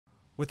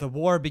With a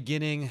war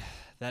beginning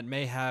that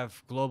may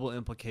have global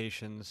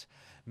implications,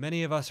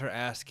 many of us are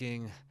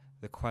asking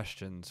the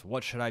questions,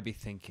 what should I be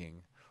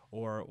thinking?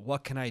 Or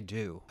what can I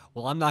do?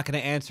 Well, I'm not going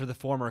to answer the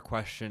former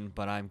question,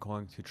 but I'm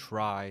going to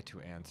try to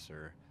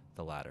answer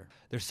the latter.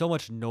 There's so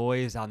much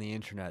noise on the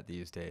internet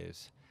these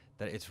days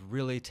that it's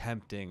really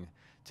tempting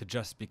to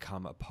just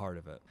become a part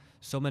of it.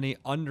 So many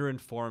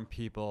underinformed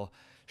people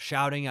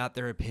shouting out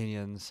their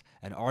opinions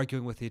and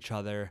arguing with each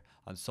other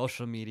on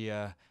social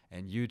media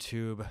and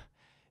YouTube.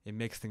 It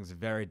makes things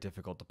very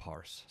difficult to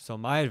parse. So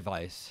my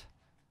advice,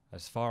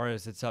 as far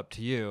as it's up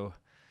to you,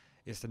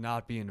 is to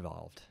not be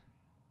involved.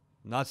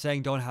 I'm not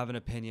saying don't have an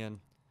opinion,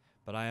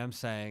 but I am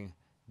saying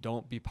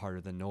don't be part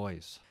of the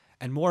noise.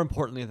 And more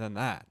importantly than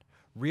that,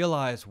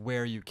 realize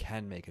where you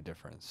can make a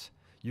difference.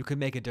 You can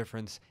make a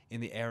difference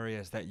in the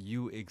areas that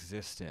you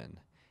exist in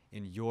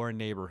your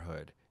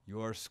neighborhood,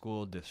 your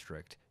school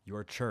district,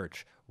 your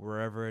church,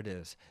 wherever it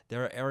is.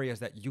 There are areas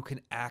that you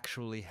can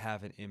actually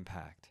have an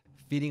impact.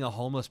 Feeding a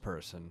homeless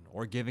person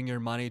or giving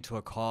your money to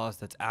a cause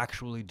that's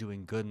actually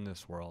doing good in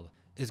this world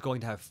is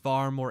going to have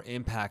far more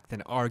impact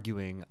than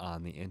arguing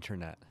on the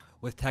internet.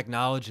 With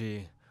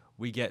technology,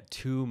 we get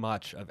too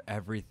much of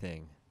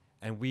everything,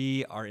 and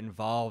we are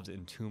involved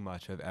in too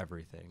much of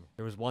everything.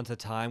 There was once a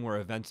time where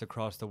events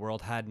across the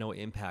world had no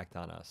impact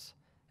on us,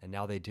 and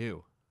now they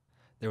do.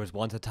 There was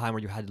once a time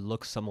where you had to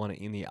look someone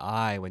in the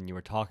eye when you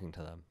were talking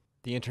to them.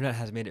 The internet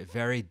has made it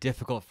very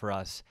difficult for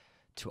us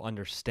to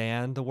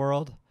understand the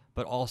world,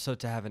 but also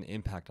to have an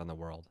impact on the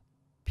world.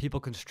 People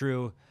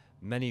construe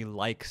many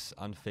likes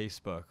on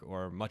Facebook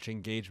or much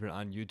engagement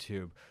on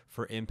YouTube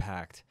for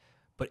impact,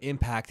 but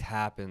impact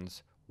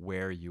happens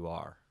where you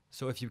are.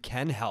 So if you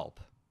can help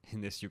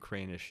in this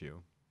Ukraine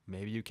issue,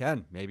 maybe you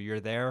can. Maybe you're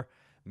there.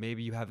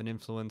 Maybe you have an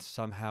influence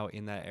somehow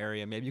in that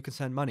area. Maybe you can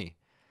send money.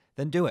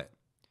 Then do it.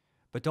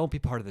 But don't be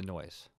part of the noise.